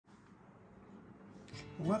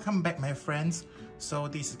Welcome back, my friends. So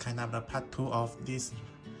this is kind of the part 2 of this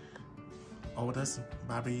oldest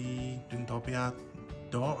Barbie Dreamtopia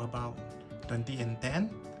doll about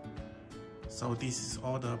 2010. So this is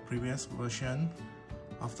all the previous version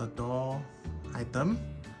of the doll item.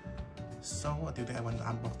 So today I want to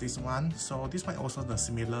unbox this one. So this one also the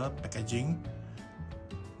similar packaging,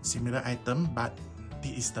 similar item, but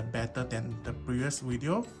this is the better than the previous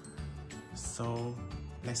video. So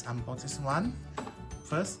let's unbox this one.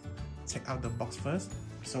 First, check out the box first.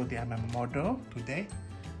 So they are my model today.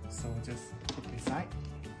 So just put inside.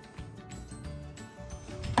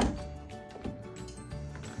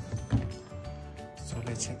 So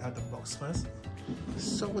let's check out the box first.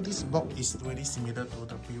 So this box is very similar to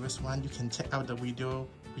the previous one. You can check out the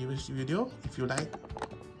previous video if you like.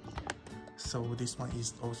 So this one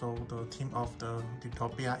is also the theme of the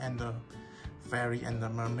Dreamtopia and the fairy and the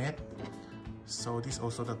mermaid. So this is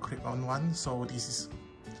also the clip-on one. So this is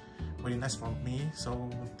very nice for me. So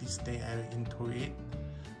this day I'm into it.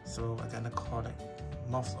 So I'm gonna collect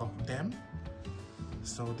most of them.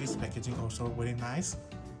 So this packaging also very nice.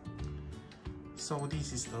 So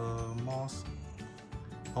this is the most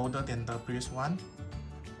older than the previous one.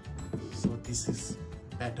 So this is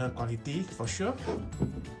better quality for sure.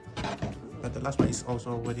 But the last one is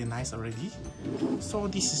also very nice already. So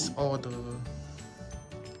this is all the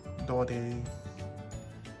doll they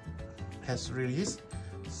has released.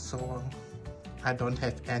 So I don't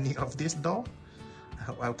have any of this doll. I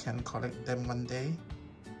hope I can collect them one day.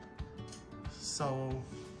 So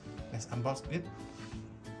let's unbox it.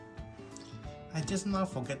 I just now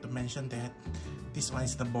forget to mention that this one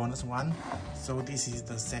is the bonus one. So this is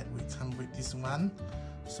the set we come with this one.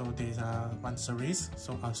 So there's one series.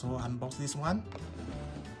 So also unbox this one.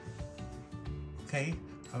 Okay,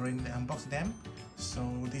 I already unboxed them. So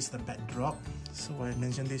this is the backdrop. So I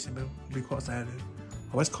mentioned this because I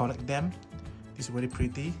always collect them. This is very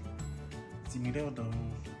pretty, similar to the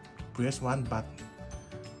previous one, but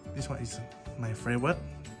this one is my favorite.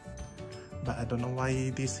 But I don't know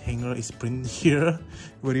why this hanger is printed here.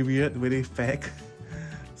 Very weird, very fake.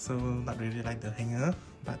 So not really like the hanger,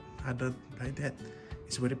 but other like that,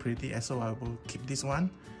 it's very pretty. So I will keep this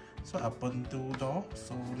one. So I open two doors.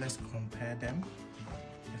 So let's compare them.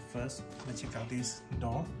 First, let's check out this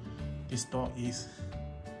doll. This doll is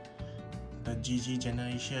the GG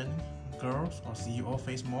generation girls or CEO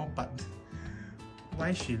face more, but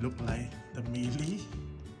why she look like the Millie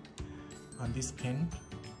on this pin?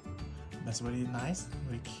 That's very nice,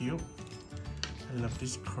 very cute. I love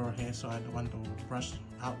this curl hair, so I don't want to brush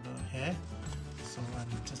out the hair. So I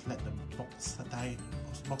just let the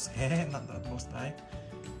box hair, not the box tie,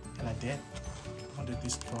 like that. Not to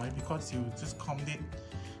destroy, because you just combed it,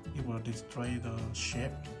 it will destroy the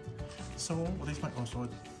shape. So this one also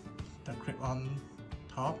the clip-on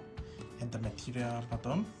top and the material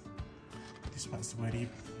bottom. This one is very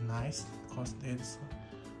nice because there's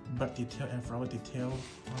bird detail and flower detail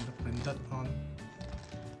on the printed on.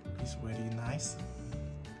 It's very nice.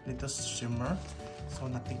 Little shimmer, so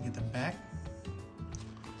nothing in the back.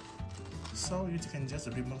 So you can just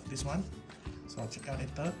remove this one. So check out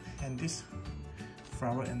later. And this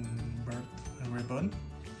flower and bird and ribbon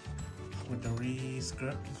with the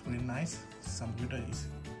skirt is really nice. Some glitter is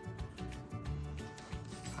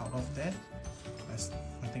out of that. That's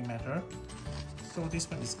nothing matter. So this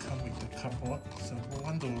one is come with the cardboard. So I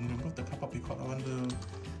want to remove the cardboard because I want to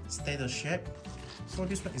stay the shape. So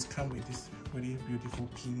this one is come with this really beautiful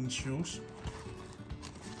pink shoes,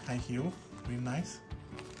 high heel, really nice.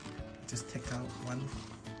 Just take out one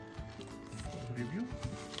for review.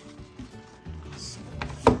 So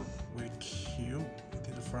very cute.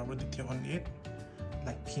 There's a flower detail on it,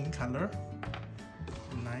 like pink color,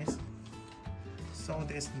 nice. So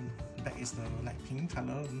this back is the like pink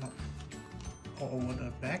color, not all over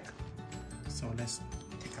the back. So let's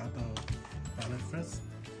take out the palette first.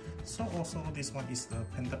 So also this one is the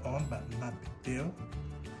painted on, but not big deal.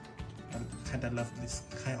 I kind of love this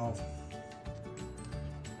kind of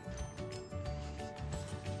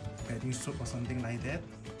bathing suit or something like that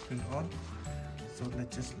print on. So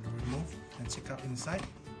let's just remove and check out inside.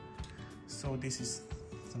 So this is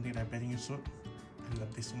something like bathing suit. I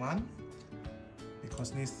love this one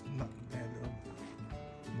because this not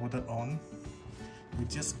molded on. We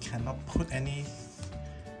just cannot put any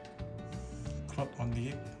cloth on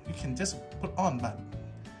it. You can just put on, but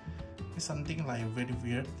it's something like very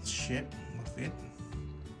weird shape of it.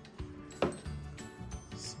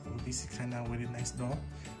 So this is kind of really nice doll.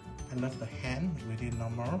 I love the hand, very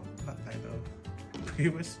normal, not like the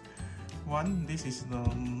previous one. This is the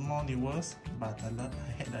more newest, but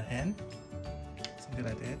I hate the hand, something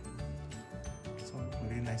like that. So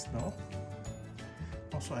really nice doll.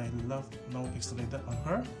 Also, I love no extended on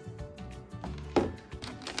her.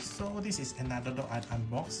 So this is another doll I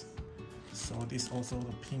unboxed. So this also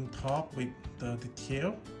the pink top with the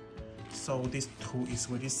detail. So these two is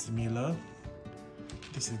very similar.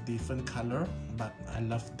 This is different color, but I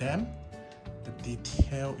love them. The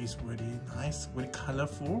detail is really nice, very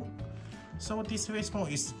colorful. So this face mold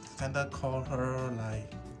is kinda call her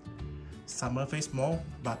like summer face mold,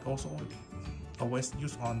 but also always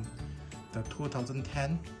used on the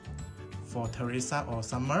 2010 for Teresa or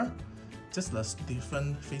summer, just a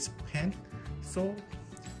different face paint. So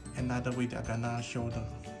another way I'm gonna show the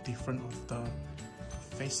difference of the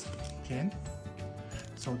face paint.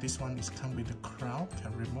 So this one is come with the crown,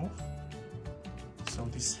 can remove. So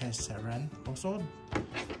this has Sharon. Also,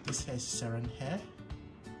 this has Sharon hair,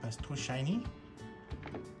 but it's too shiny.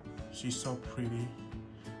 She's so pretty.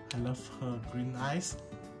 I love her green eyes.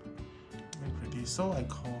 Very pretty. So I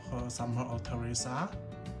call her Summer or Teresa.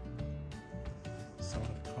 So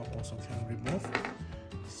the top also can remove.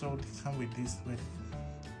 So they come with this with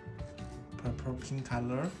purple pink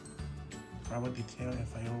color, flower detail and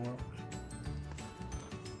firework.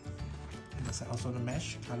 And that's also the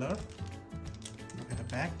mesh color. Look at the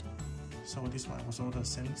back. So this one also the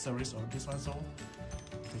same series of this one, so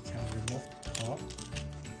they can remove top.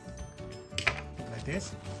 Look like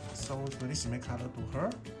this. So it's very similar color to her.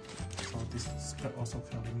 So this skirt also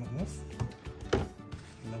can remove.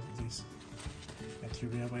 Love this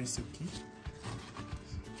material, very silky.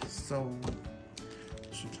 So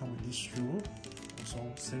she come with this shoe.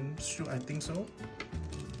 Also same shoe, I think so.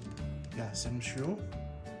 Yeah, same shoe,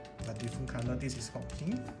 but different color. This is hot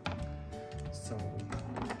pink. So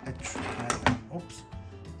let's try. Oops.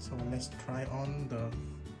 So let's try on the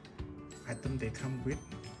item they come with.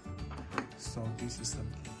 So this is the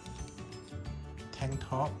tank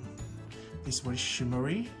top. It's very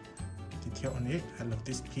shimmery detail on it. I love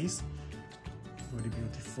this piece. Very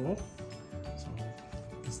beautiful. So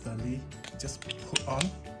instantly just put on.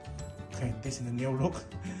 Okay, this is the new look.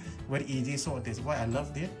 Very easy. So that's why I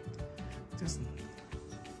loved it. Just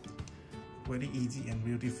very easy and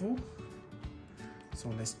beautiful. So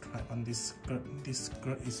let's try on this skirt. This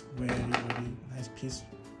skirt is very nice piece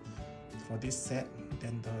for this set.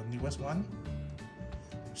 Then the newest one,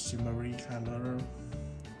 shimmery color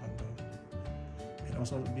on the, and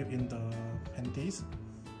also built in the panties.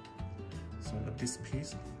 So I love this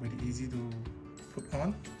piece. Very easy to put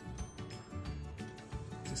on.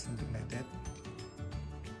 Just something like that.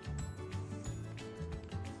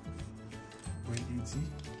 Very easy.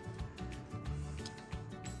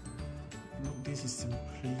 Look, this is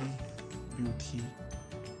simply beauty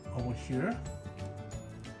over here.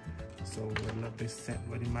 So I love this set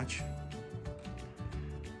very much.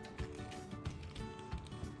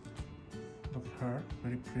 Look at her,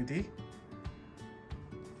 very pretty.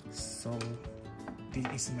 So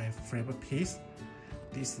this is my favorite piece.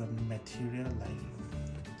 This is the material like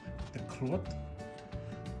the cloth,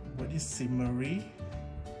 very shimmery,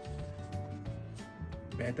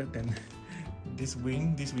 better than this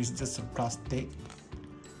wing. This is just a plastic,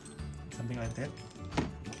 something like that.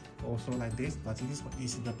 Also like this, but this one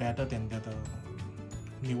is the better than the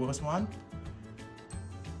newest one.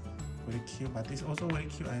 Very cute, but this also very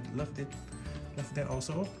cute. I love it. Love that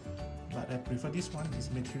also, but I prefer this one. This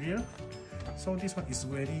material. So this one is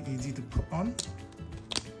very easy to put on.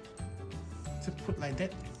 Just put like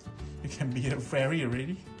that. You can be a fairy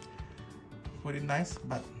already. Very nice,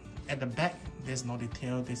 but at the back there's no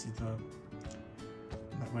detail. This is the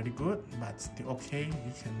not very good, but still okay.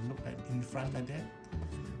 You can look at in front like that.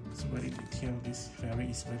 It's very detailed. This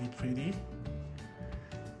fairy is very pretty.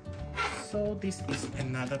 So this is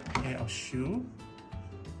another pair of shoe.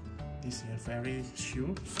 This is a fairy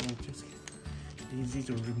shoe, so just easy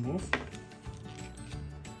to remove.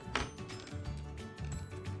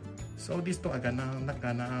 So this door I not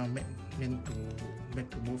gonna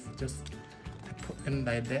meant to move. Just I put in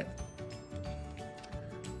like that.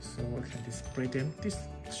 So I can display them. This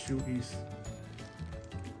shoe is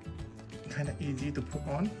kind of easy to put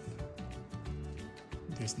on.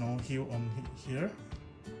 There's no heel on here.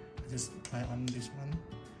 I just try on this one.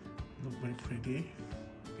 Look very pretty.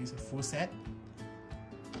 It's a full set.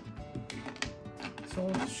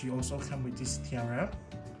 So she also comes with this tiara.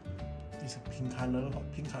 This is pink color,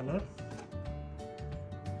 hot pink color.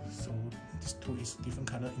 So these two is different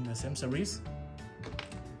color in the same series.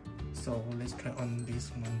 So let's try on this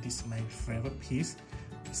one. This is my favorite piece.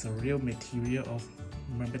 It's a real material of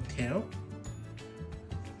mermaid tail.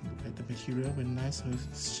 Look at the material, very nice,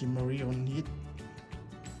 shimmery on it.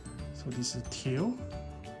 So this is tail.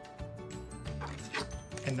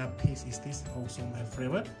 panda piece is this, also my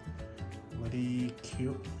favorite. Very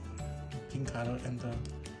cute pink color and the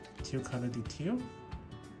teal color detail,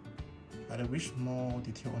 but I wish more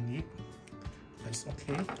detail on it, but it's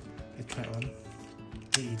okay. Let's try on.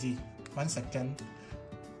 Very easy, 1 second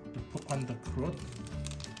to put on the cloth.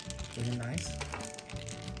 Very nice.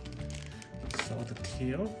 So the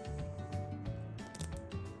tail,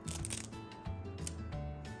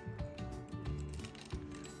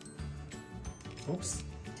 oops,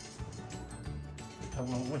 I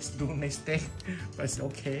will always do mistake, but it's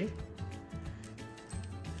okay.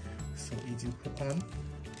 So easy to put on.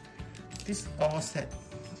 This all set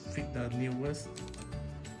fit the newest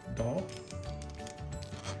doll,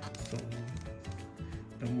 so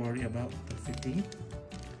don't worry about the fitting.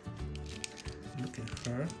 Look at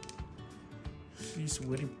her, she's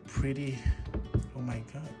very pretty. Oh my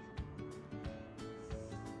god.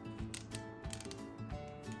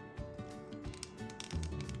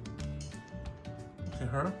 Look at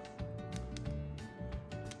her,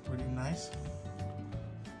 really nice,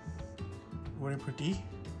 very pretty.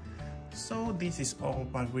 So this is all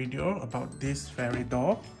my video about this fairy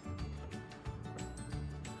doll.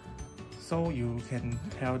 So you can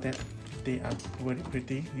tell that they are very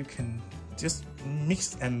pretty. You can just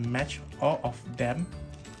mix and match all of them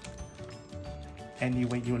any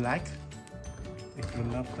way you like. If you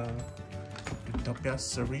love the Dreamtopia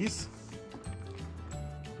series,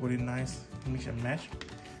 very nice mix and match.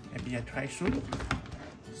 Maybe I try soon.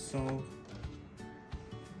 So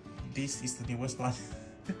this is the newest one.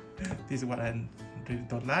 This is what I really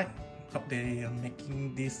don't like. Hope they are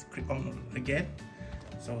making this clip on again.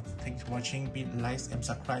 So thanks for watching. Please like and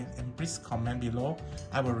subscribe, and please comment below.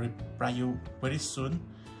 I will reply you very soon.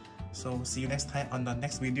 So see you next time on the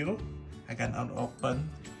next video. I can open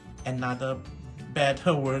another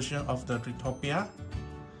better version of the Dreamtopia.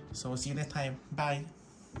 So see you next time. Bye.